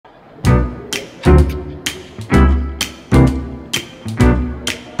Hey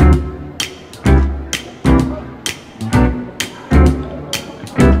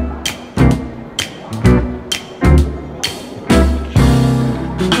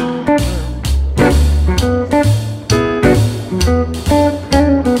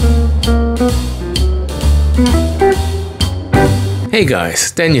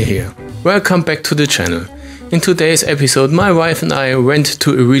guys, Daniel here. Welcome back to the channel. In today's episode my wife and I went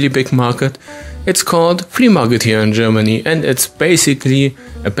to a really big market. It's called Flea Market here in Germany, and it's basically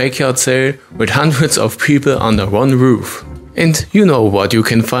a backyard sale with hundreds of people under one roof. And you know what you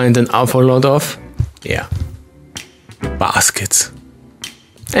can find an awful lot of? Yeah, baskets.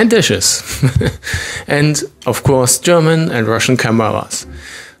 And dishes. And of course German and Russian cameras.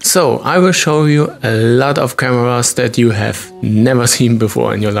 So I will show you a lot of cameras that you have never seen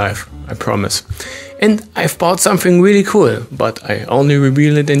before in your life, I promise. And I've bought something really cool, but I only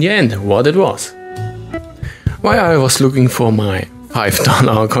reveal it in the end what it was. While I was looking for my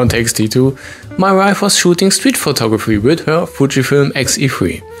 $5 Contax T2, my wife was shooting street photography with her Fujifilm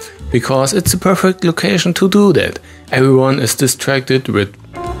X-E3, because it's the perfect location to do that. Everyone is distracted with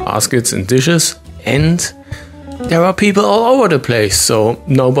baskets and dishes, and there are people all over the place, so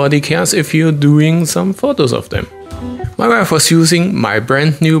nobody cares if you're doing some photos of them. My wife was using my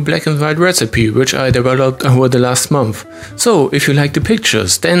brand new black and white recipe, which I developed over the last month. So if you like the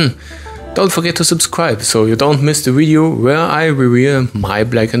pictures, then don't forget to subscribe so you don't miss the video where I reveal my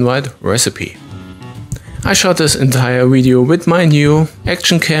black and white recipe. I shot this entire video with my new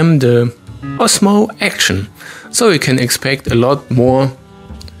action cam, the Osmo Action, so you can expect a lot more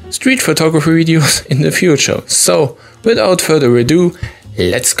street photography videos in the future. So without further ado,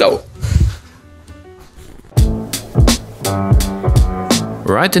 let's go!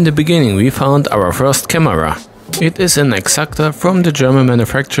 Right in the beginning we found our first camera. It is an Exacta from the German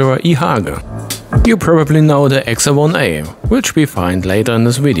manufacturer AKG. You probably know the XA1A, which we find later in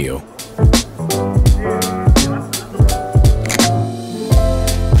this video.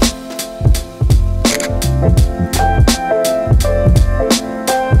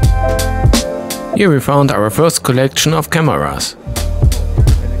 Here we found our first collection of cameras.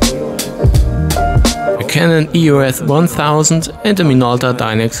 A Canon EOS 1000 and a Minolta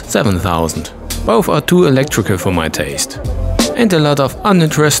Dynex 7000. Both are too electrical for my taste. And a lot of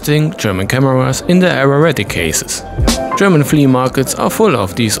uninteresting German cameras in the era-ready cases. German flea markets are full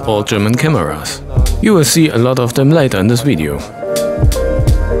of these old German cameras. You will see a lot of them later in this video.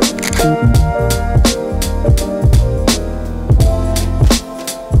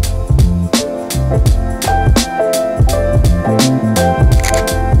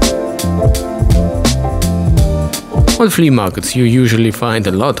 On flea markets you usually find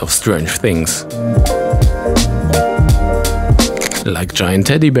a lot of strange things. Like giant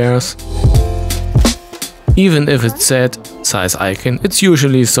teddy bears. Even if it's said size icon, it's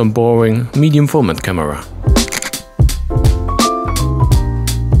usually some boring medium format camera.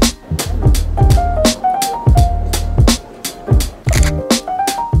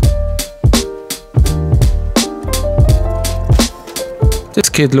 This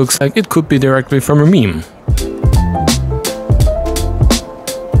kit looks like it could be directly from a meme.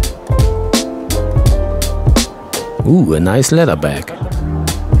 Ooh, a nice leather bag.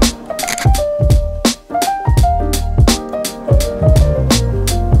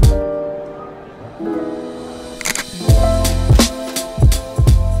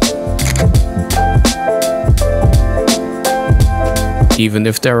 Even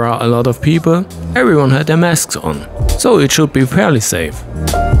if there are a lot of people, everyone had their masks on, so it should be fairly safe.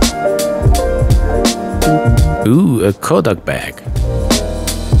 Ooh, a Kodak bag.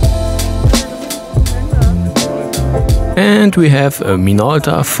 And we have a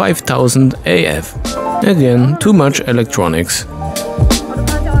Minolta 5000 AF. Again, too much electronics.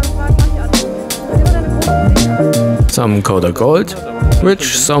 Some Kodak Gold,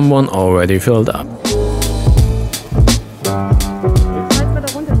 which someone already filled up.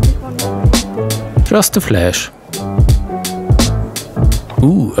 Just a flash.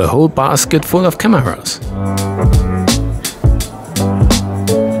 Ooh, a whole basket full of cameras.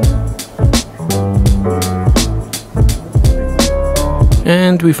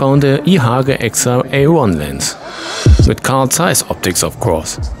 And we found the AKG EXA A1 lens, with card size optics of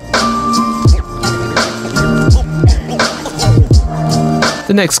course.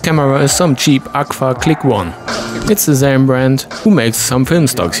 The next camera is some cheap Agfa Click 1. It's the same brand who makes some film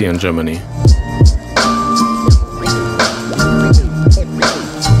stocks here in Germany.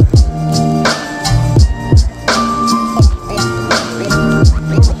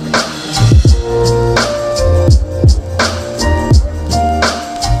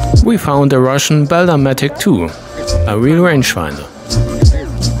 we found a Russian Beldomatic 2, a real rangefinder.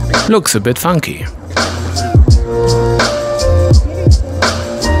 Looks a bit funky.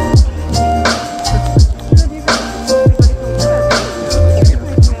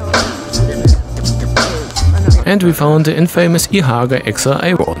 And we found the infamous IHAGE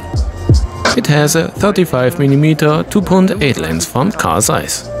XR-A1. It has a 35mm 2.8 lens from car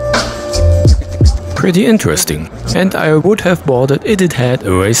size. Pretty interesting, and I would have bought it if it had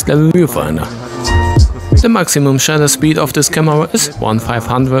a raised level viewfinder. The maximum shutter speed of this camera is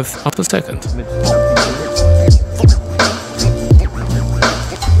 1/500th of a second.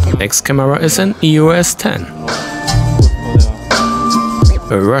 Next camera is an EOS 10.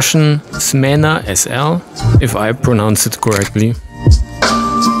 A Russian Smena SL, if I pronounce it correctly.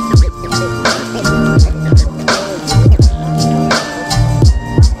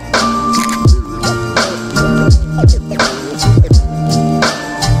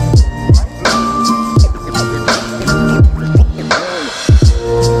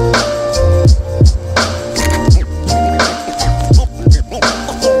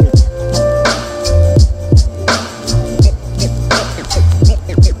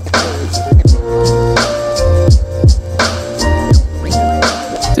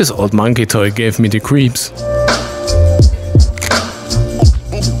 This old monkey toy gave me the creeps.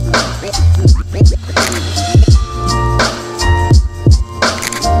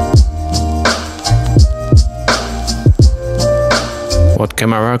 What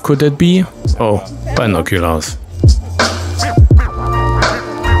camera could it be? Oh, binoculars.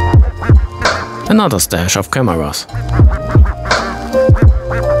 Another stash of cameras.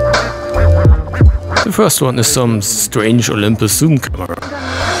 The first one is some strange Olympus zoom camera.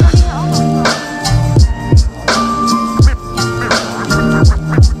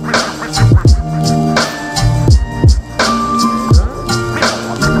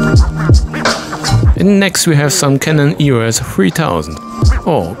 And next we have some Canon EOS 3000.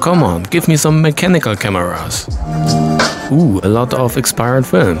 Oh, come on, give me some mechanical cameras. Ooh, a lot of expired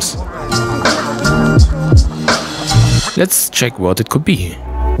films. Let's check what it could be.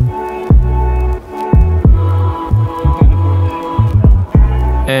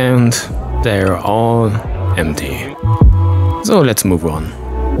 And they're all empty. So let's move on.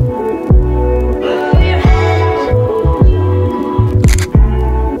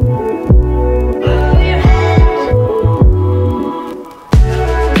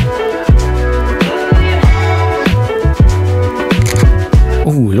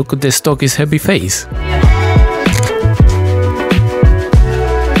 Ooh, look at this doggy's happy face.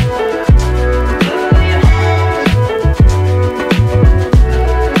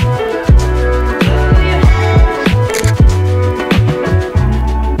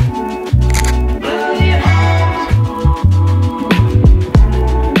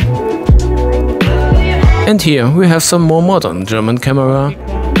 And here we have some more modern German camera,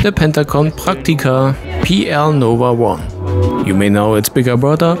 the Pentacon Praktica PL Nova 1. You may know its bigger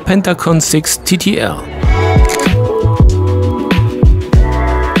brother, Pentacon 6 TTL.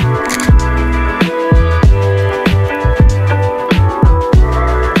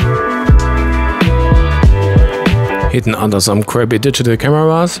 Hidden under some crappy digital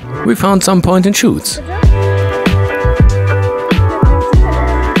cameras, we found some point and shoots.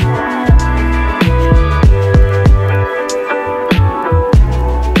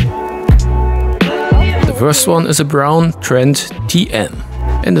 The first one is a brown Trend TN,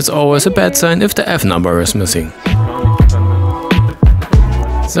 and it's always a bad sign if the F number is missing.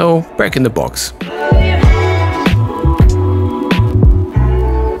 So, back in the box.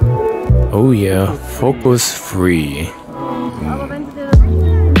 Oh yeah, focus free.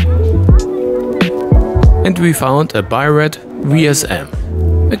 And we found a Bired VSM,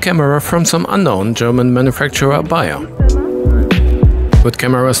 a camera from some unknown German manufacturer Bayer. With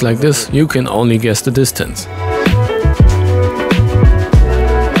cameras like this, you can only guess the distance.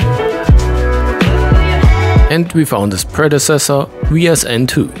 And we found its predecessor,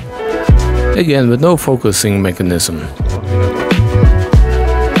 VSN2, again with no focusing mechanism.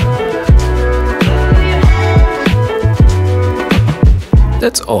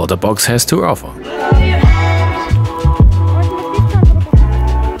 That's all the box has to offer.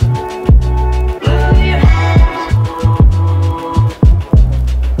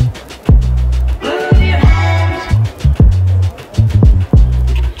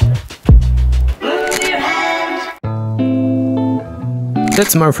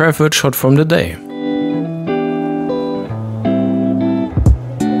 That's my favorite shot from the day.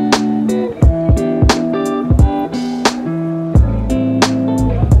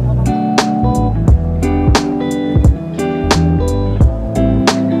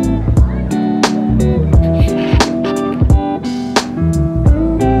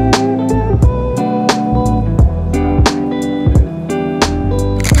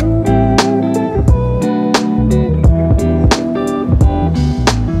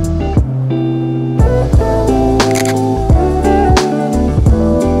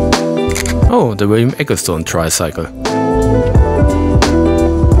 the William Ecclestone tricycle.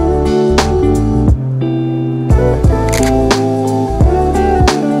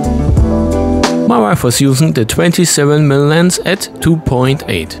 My wife was using the 27mm lens at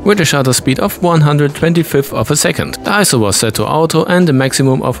 2.8 with a shutter speed of 1/125th of a second. The ISO was set to auto and a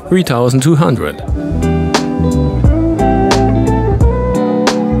maximum of 3200.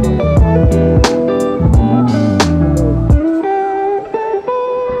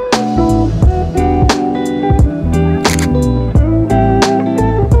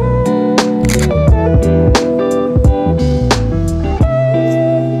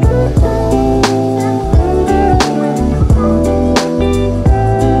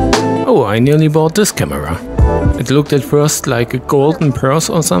 I nearly bought this camera. It looked at first like a golden purse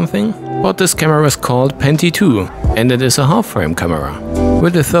or something, but this camera is called Penti 2 and it is a half-frame camera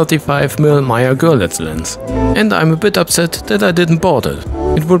with a 35mm Meyer Görlitz lens. And I'm a bit upset that I didn't bought it.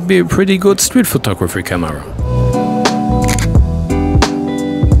 It would be a pretty good street photography camera.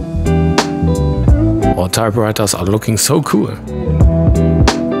 Our typewriters are looking so cool.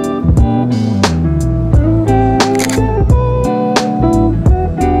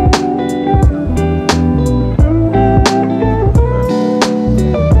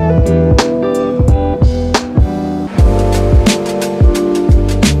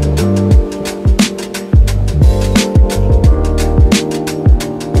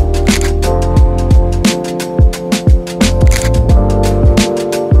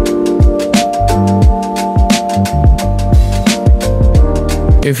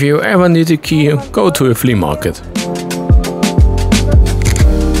 If you ever need a key, go to a flea market.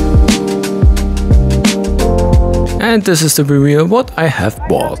 And this is the reveal what I have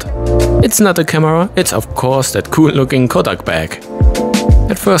bought. It's not a camera, it's of course that cool looking Kodak bag.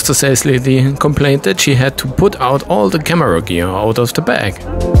 At first the sales lady complained that she had to put out all the camera gear out of the bag.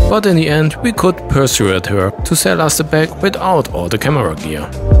 But in the end we could persuade her to sell us the bag without all the camera gear.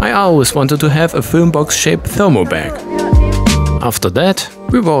 I always wanted to have a film box shaped thermo bag. After that,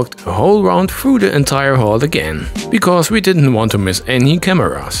 we walked a whole round through the entire hall again, because we didn't want to miss any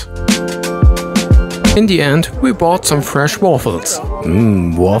cameras. In the end, we bought some fresh waffles.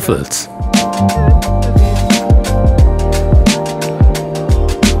 Waffles.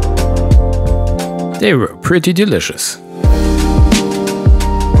 They were pretty delicious.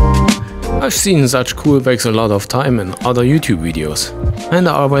 I've seen such cool bags a lot of time in other YouTube videos, and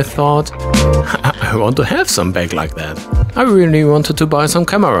I always thought, I want to have some bag like that. I really wanted to buy some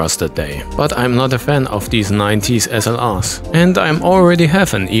cameras that day, but I'm not a fan of these 90s SLRs, and I already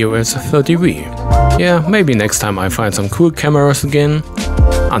have an EOS 30V. Yeah, maybe next time I find some cool cameras again.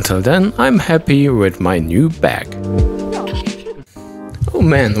 Until then, I'm happy with my new bag. Oh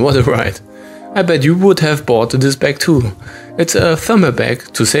man, what a ride! I bet you would have bought this bag too. It's a thermal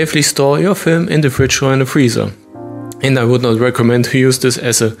bag to safely store your film in the fridge or in the freezer. And I would not recommend to use this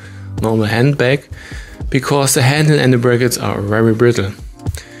as a normal handbag, because the handle and the brackets are very brittle.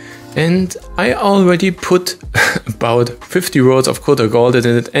 And I already put about 50 rolls of Kodak Gold in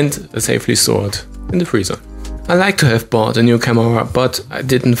it and safely stored in the freezer. I like to have bought a new camera, but I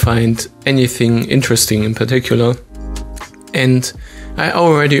didn't find anything interesting in particular. And I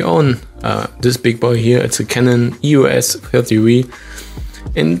already own this big boy here. It's a Canon EOS 30V,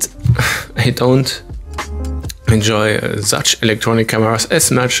 and I don't enjoy such electronic cameras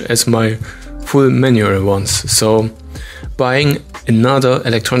as much as my full manual ones, so buying another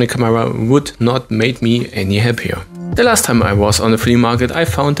electronic camera would not make me any happier. The last time I was on the flea market I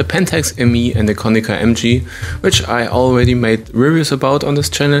found the Pentax ME and the Konica MG, which I already made reviews about on this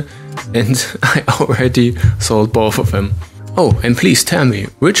channel, and I already sold both of them. Oh, and please tell me,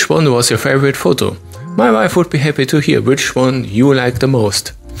 which one was your favorite photo? My wife would be happy to hear which one you like the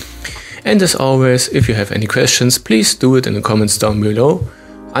most. And as always, if you have any questions, please do it in the comments down below.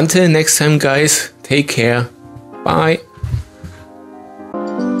 Until next time guys, take care, bye!